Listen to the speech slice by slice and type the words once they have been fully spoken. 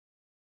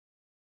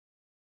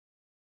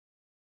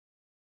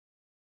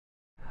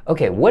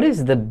Okay, what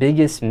is the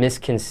biggest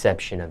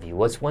misconception of you?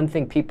 What's one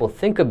thing people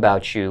think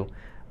about you,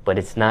 but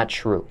it's not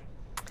true?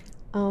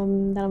 That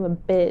I'm a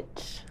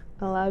bitch.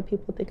 A lot of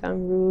people think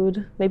I'm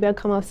rude. Maybe I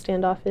come off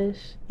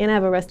standoffish. And I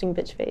have a resting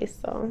bitch face,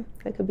 so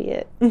that could be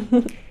it.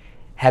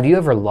 Have you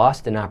ever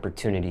lost an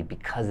opportunity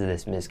because of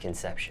this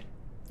misconception?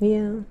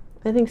 Yeah.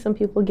 I think some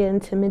people get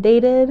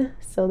intimidated,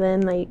 so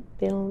then, like,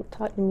 they don't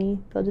talk to me.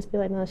 They'll just be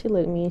like, no, she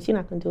looked at me, she's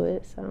not gonna do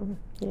it, so,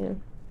 yeah.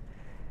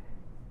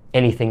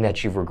 Anything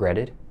that you've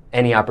regretted?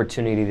 Any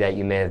opportunity that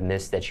you may have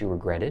missed that you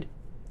regretted?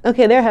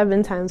 Okay, there have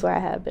been times where I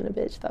have been a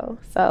bitch, though.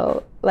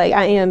 So, like,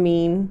 I am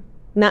mean,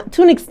 not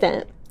to an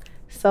extent.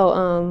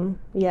 So,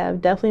 yeah,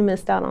 I've definitely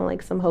missed out on,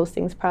 like, some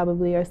hostings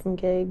probably or some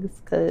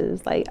gigs,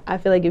 because, like, I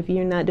feel like if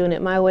you're not doing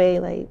it my way,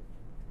 like,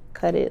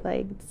 cut it.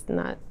 Like, it's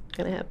not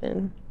gonna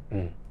happen.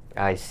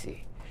 I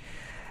see.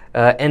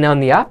 And on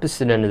the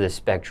opposite end of the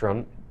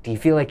spectrum, do you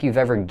feel like you've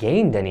ever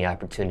gained any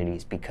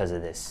opportunities because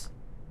of this?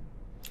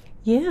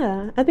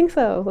 Yeah, I think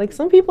so. Like,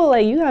 some people,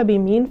 like, you gotta be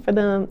mean for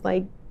them,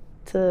 like,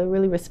 to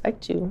really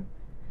respect you.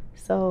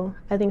 So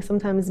I think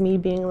sometimes me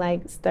being,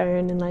 like,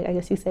 stern and, like, I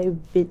guess you say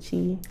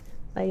bitchy,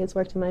 like, it's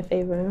worked in my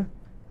favor.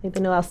 Like,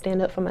 they know I'll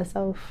stand up for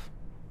myself.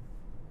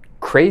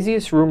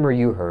 Craziest rumor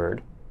you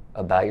heard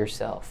about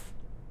yourself?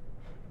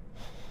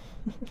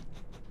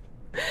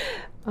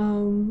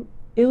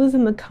 It was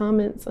in the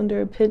comments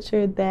under a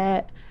picture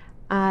that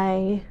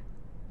I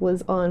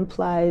was on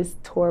Ply's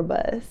tour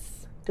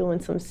bus doing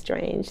some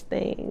strange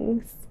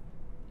things.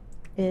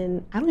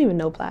 And I don't even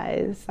know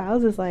Ply's. So I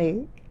was just like,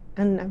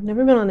 and I've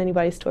never been on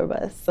anybody's tour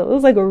bus. So it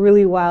was like a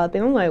really wild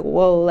thing. I'm like,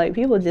 whoa, like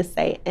people just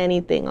say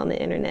anything on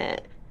the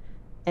internet.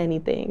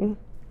 Anything.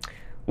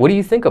 What do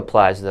you think of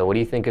Plies, though? What do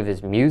you think of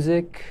his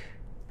music?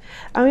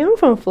 I mean, I'm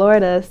from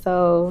Florida,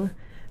 so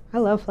I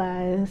love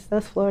Ply's.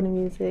 That's Florida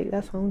music.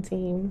 That's home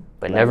team.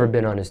 But never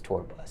been on his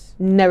tour bus?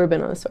 Never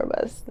been on a tour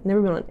bus.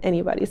 Never been on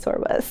anybody's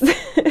tour bus.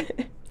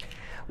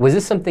 Was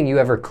this something you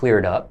ever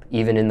cleared up,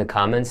 even in the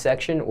comments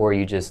section, or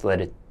you just let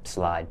it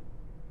slide?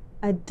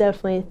 I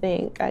definitely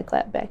think I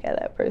clapped back at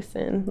that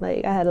person.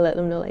 Like, I had to let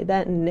them know, like,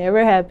 that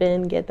never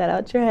happened. Get that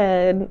out your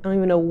head. I don't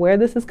even know where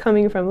this is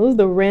coming from. It was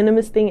the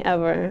randomest thing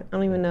ever. I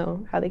don't even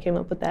know how they came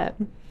up with that.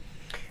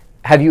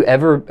 Have you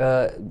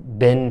ever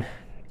been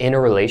in a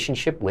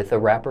relationship with a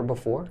rapper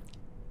before?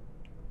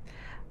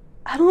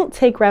 I don't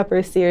take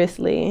rappers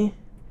seriously.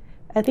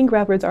 I think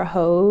rappers are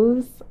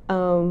hoes.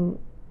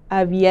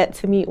 I've yet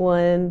to meet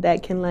one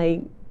that can,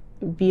 like,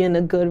 be in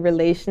a good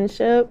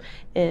relationship,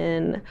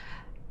 and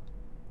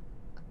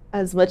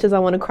as much as I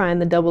want to cry in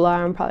the double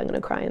R, I'm probably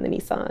going to cry in the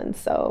Nissan,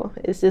 so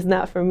it's just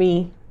not for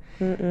me.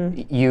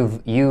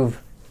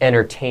 You've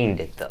entertained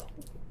it, though.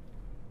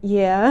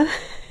 Yeah.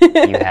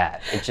 You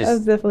have. It just...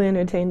 I've definitely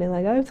entertained it.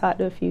 Like, I've talked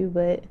to a few,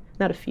 but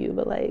not a few,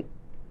 but, like,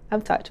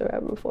 I've talked to a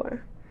rapper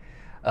before.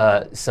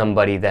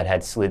 Somebody that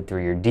had slid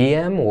through your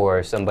DM,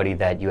 or somebody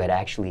that you had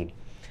actually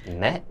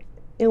met?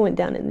 It went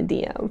down in the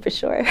DM, for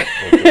sure.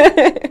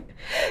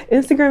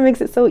 Instagram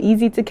makes it so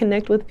easy to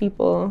connect with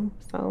people,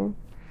 so.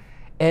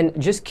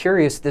 And just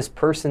curious, this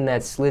person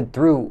that slid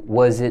through,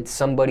 was it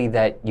somebody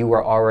that you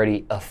were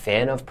already a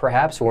fan of,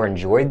 perhaps, or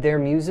enjoyed their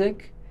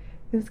music?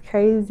 It was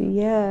crazy,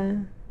 yeah.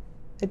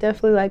 I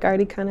definitely, like,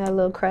 already kind of had a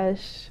little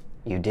crush.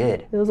 You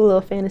did? It was a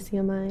little fantasy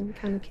of mine.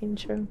 It kind of came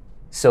true.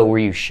 So were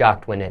you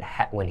shocked when he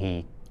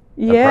approached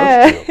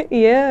you?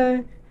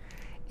 Yeah.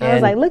 I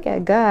was like, look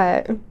at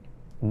God.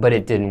 But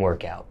it didn't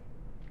work out.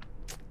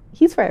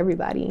 He's for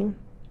everybody.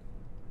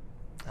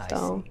 I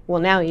So, see.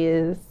 well, now he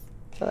is.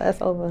 So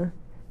that's over.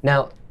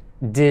 Now,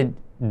 did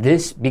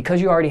this, because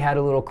you already had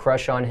a little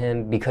crush on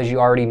him, because you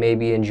already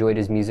maybe enjoyed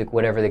his music,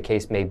 whatever the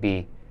case may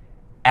be,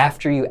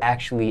 after you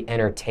actually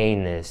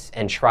entertain this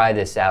and try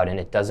this out and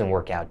it doesn't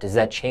work out, does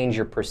that change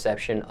your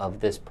perception of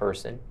this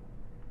person?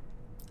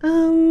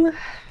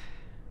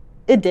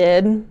 It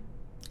did.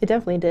 It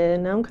definitely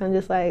did. Now I'm kind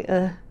of just like,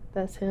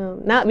 that's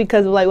him. Not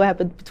because of, like, what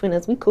happened between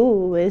us. We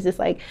cool. But it's just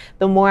like,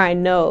 the more I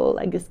know,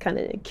 like, it's kind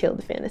of killed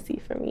the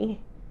fantasy for me.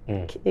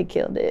 It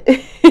killed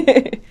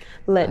it.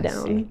 Let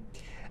down.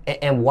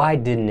 And why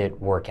didn't it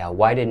work out?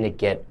 Why didn't it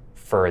get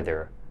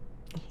further?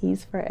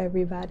 He's for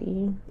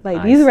everybody.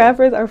 Like, these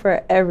rappers are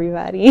for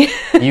everybody.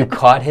 You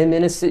caught him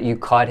in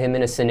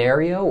a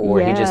scenario, or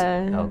he just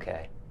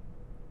okay?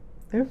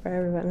 They're for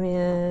everybody,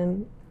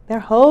 man. They're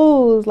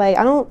hoes. Like,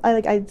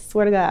 I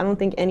swear to God, I don't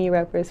think any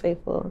rapper is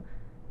faithful.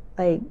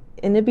 Like,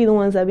 and it'd be the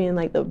ones that be in,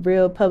 like, the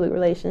real public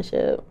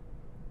relationship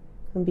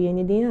and be in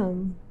your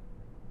DM.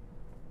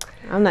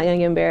 I'm not gonna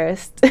get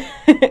embarrassed.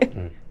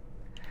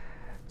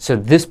 So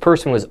this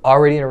person was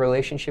already in a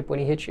relationship when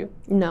he hit you?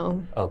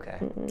 No. Okay.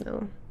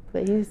 No,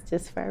 but he's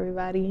just for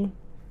everybody.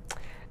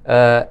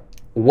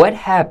 What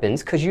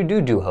happens, because you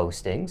do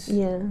hostings.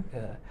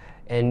 Yeah.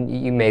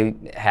 And you may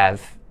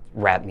have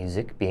rap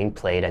music being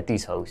played at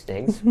these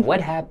hostings.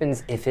 What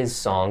happens if his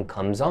song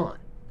comes on?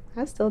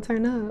 I still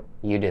turn up.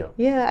 You do?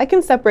 Yeah, I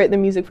can separate the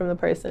music from the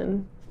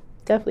person.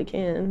 Definitely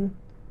can.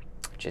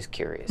 Just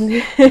curious.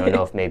 I don't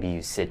know if maybe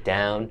you sit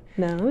down.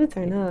 No, I would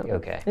turn up.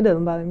 Okay. It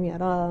doesn't bother me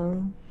at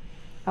all.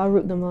 I'll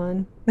root them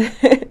on.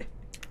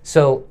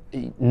 So,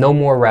 no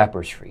more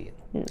rappers for you?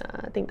 Nah,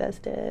 I think that's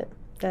dead.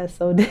 That's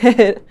so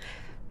dead.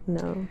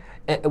 No.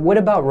 And what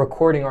about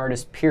recording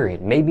artists,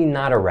 period? Maybe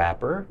not a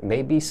rapper,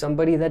 maybe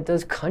somebody that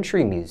does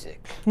country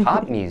music,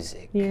 pop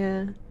music.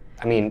 Yeah.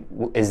 I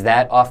mean, is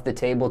that off the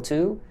table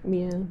too?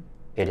 Yeah.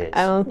 It is.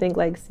 I don't think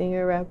like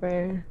singer,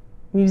 rapper,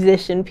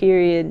 musician,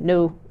 period,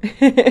 no.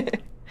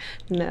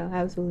 No,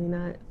 absolutely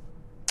not.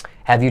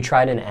 Have you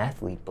tried an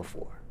athlete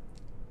before?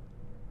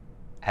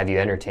 Have you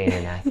entertained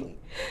an athlete?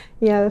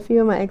 Yeah, a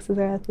few of my exes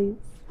are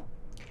athletes.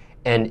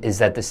 And is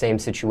that the same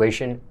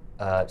situation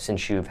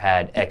since you've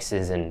had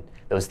exes and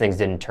those things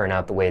didn't turn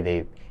out the way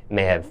they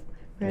may have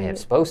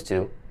supposed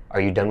to?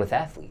 Are you done with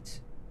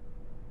athletes?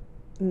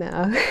 No,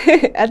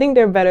 I think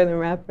they're better than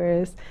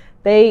rappers.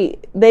 They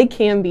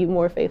can be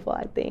more faithful,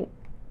 I think.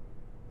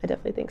 I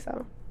definitely think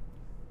so.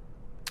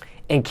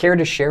 And care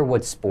to share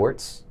what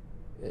sports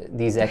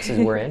these exes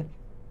were in?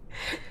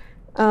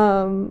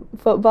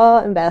 Football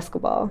and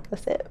basketball,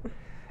 that's it.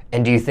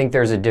 And do you think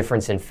there's a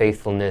difference in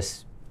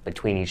faithfulness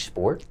between each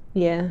sport?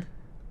 Yeah,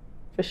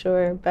 for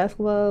sure.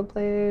 Basketball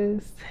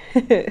players,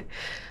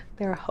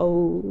 they're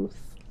hoes.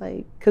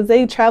 Like, because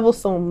they travel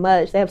so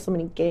much, they have so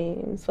many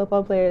games.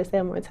 Football players, they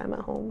have more time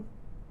at home.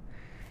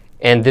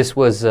 And this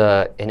was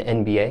an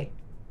NBA,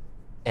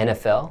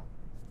 NFL?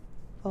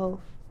 Both,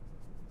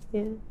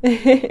 yeah.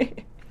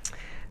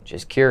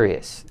 Just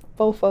curious.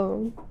 Both of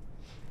them.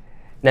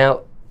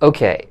 Now,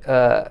 okay,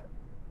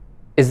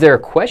 is there a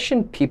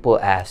question people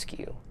ask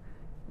you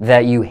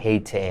that you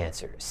hate to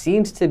answer?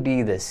 Seems to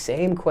be the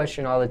same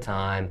question all the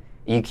time.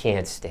 You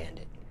can't stand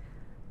it.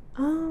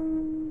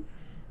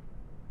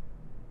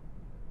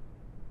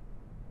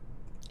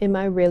 Am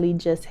I really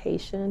just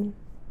Haitian?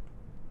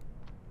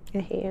 I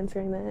hate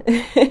answering that.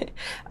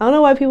 I don't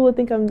know why people would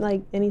think I'm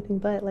like anything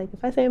but. Like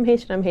if I say I'm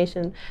Haitian, I'm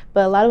Haitian.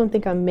 But a lot of them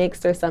think I'm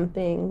mixed or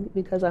something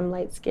because I'm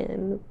light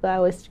skinned. But I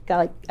always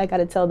I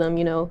gotta tell them,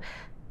 you know,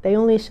 they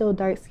only show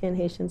dark skinned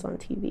Haitians on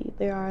TV.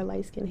 There are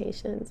light skinned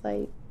Haitians.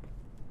 Like,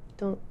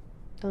 don't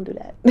do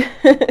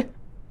that.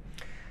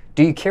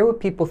 Do you care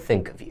what people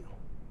think of you?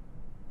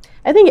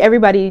 I think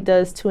everybody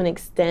does to an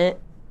extent.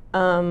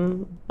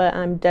 But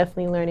I'm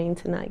definitely learning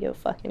to not give a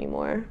fuck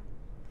anymore.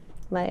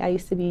 Like, I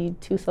used to be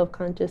too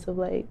self-conscious of,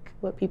 like,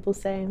 what people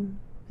say.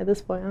 At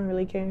this point, I don't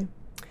really care.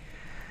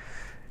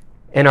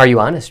 And are you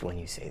honest when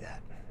you say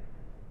that?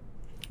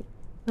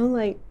 I'm,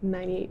 like,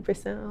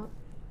 98%.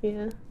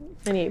 Yeah,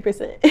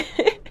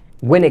 98%.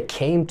 When it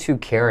came to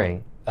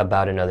caring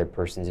about another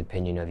person's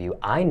opinion of you,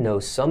 I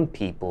know some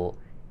people,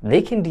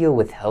 they can deal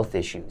with health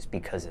issues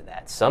because of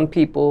that. Some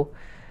people,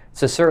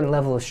 it's a certain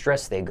level of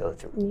stress they go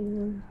through.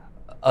 Yeah.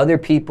 Other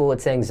people,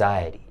 it's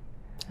anxiety.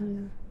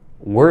 Yeah.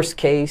 Worst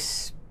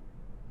case,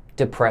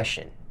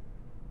 depression.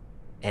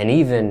 And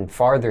even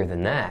farther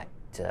than that,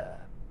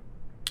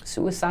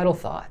 suicidal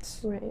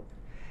thoughts. Right.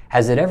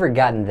 Has it ever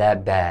gotten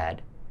that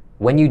bad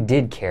when you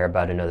did care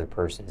about another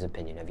person's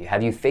opinion of you?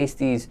 Have you faced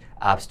these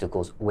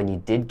obstacles when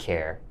you did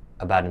care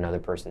about another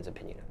person's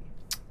opinion of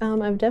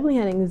you? I've definitely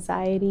had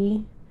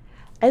anxiety.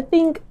 I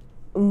think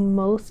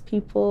most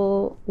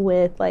people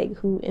with like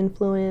who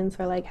influence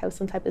or like have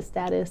some type of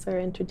status or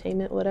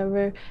entertainment,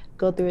 whatever,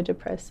 go through a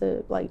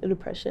depression.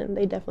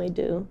 They definitely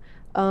do.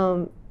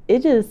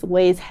 It just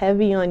weighs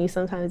heavy on you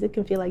sometimes. It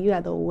can feel like you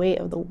have the weight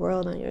of the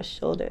world on your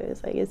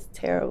shoulders. Like, it's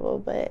terrible,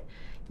 but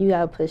you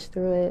gotta push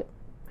through it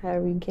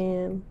however you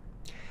can.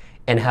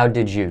 And how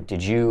did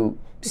you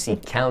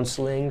seek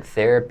counseling,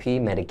 therapy,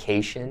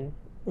 medication?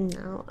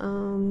 No,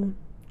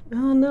 I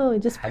don't know.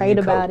 Just prayed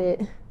about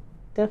it.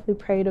 Definitely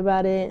prayed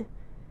about it.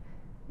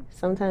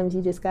 Sometimes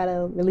you just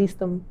gotta release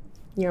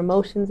your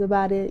emotions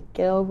about it,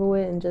 get over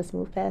it, and just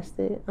move past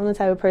it. I'm the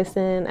type of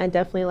person, I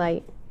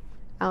definitely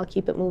I'll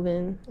keep it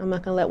moving. I'm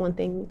not gonna let one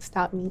thing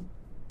stop me.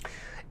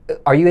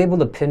 Are you able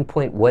to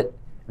pinpoint what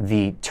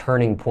the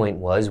turning point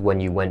was when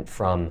you went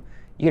from,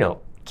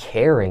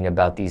 caring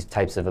about these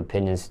types of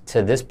opinions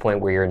to this point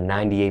where you're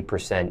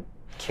 98%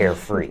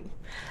 carefree?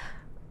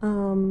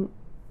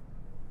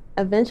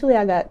 Eventually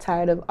I got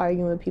tired of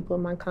arguing with people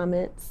in my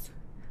comments.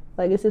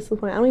 Like, it's just the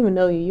point, I don't even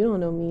know you, you don't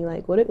know me.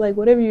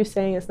 Whatever you're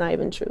saying is not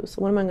even true.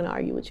 So what am I gonna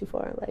argue with you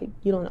for? Like,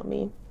 you don't know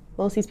me.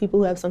 Most of these people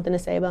who have something to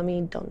say about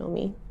me don't know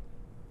me.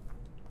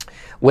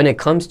 When it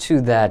comes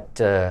to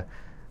that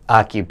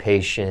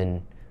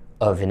occupation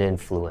of an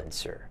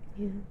influencer,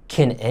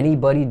 can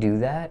anybody do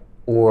that?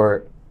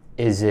 Or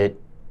is it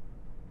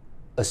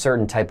a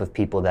certain type of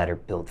people that are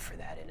built for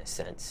that, in a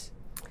sense?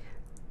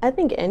 I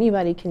think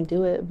anybody can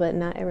do it, but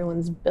not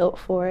everyone's built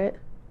for it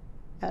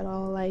at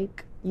all.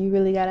 Like, you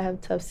really gotta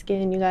have tough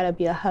skin, you gotta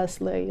be a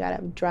hustler, you gotta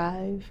have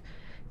drive.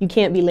 You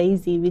can't be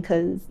lazy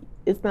because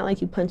it's not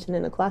like you punching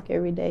in a clock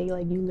every day.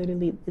 Like, you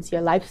literally, it's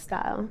your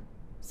lifestyle.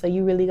 So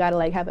you really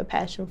gotta have a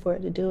passion for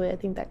it to do it. I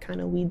think that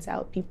kind of weeds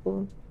out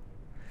people.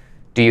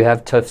 Do you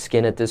have tough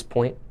skin at this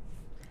point?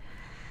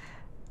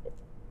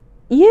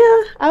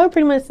 Yeah, I would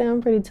pretty much say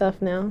I'm pretty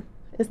tough now.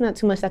 It's not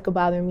too much that could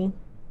bother me.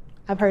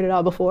 I've heard it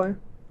all before.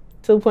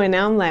 To the point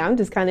now I'm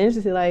just kind of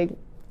interested,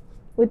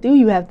 what do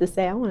you have to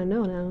say? I want to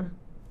know now.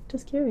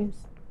 just curious.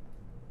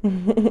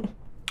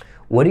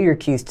 What are your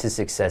keys to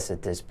success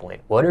at this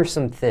point? What are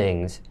some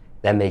things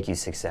that make you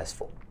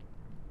successful?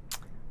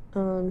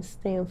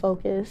 Staying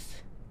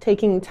focused,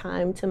 taking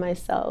time to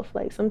myself.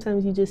 Like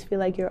sometimes you just feel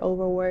like you're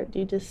overworked.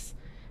 You just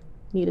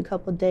need a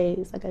couple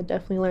days. Like I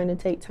definitely learned to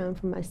take time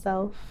for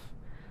myself.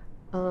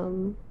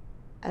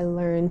 I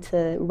learned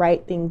to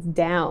write things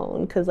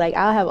down because like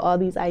I'll have all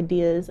these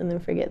ideas and then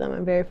forget them.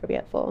 I'm very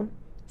forgetful.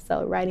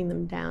 So writing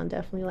them down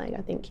definitely like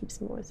I think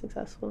keeps me more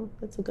successful.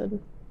 That's a good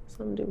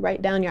something to do.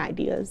 Write down your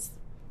ideas.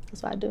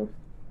 That's what I do.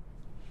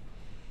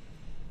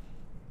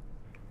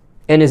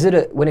 And is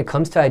it when it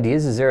comes to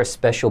ideas, is there a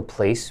special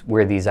place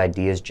where these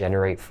ideas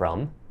generate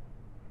from?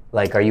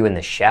 Like, are you in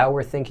the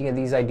shower thinking of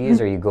these ideas?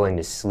 Are you going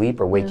to sleep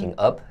or waking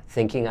up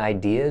thinking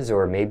ideas?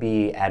 Or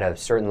maybe at a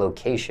certain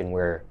location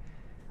where,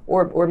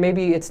 or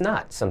maybe it's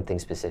not something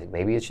specific.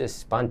 Maybe it's just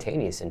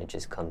spontaneous and it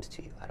just comes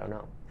to you. I don't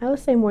know. I would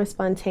say more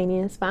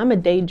spontaneous, but I'm a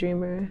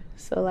daydreamer.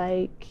 So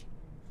like,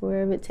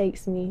 wherever it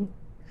takes me,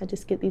 I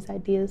just get these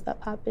ideas that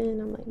pop in.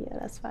 I'm like, yeah,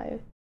 that's fire.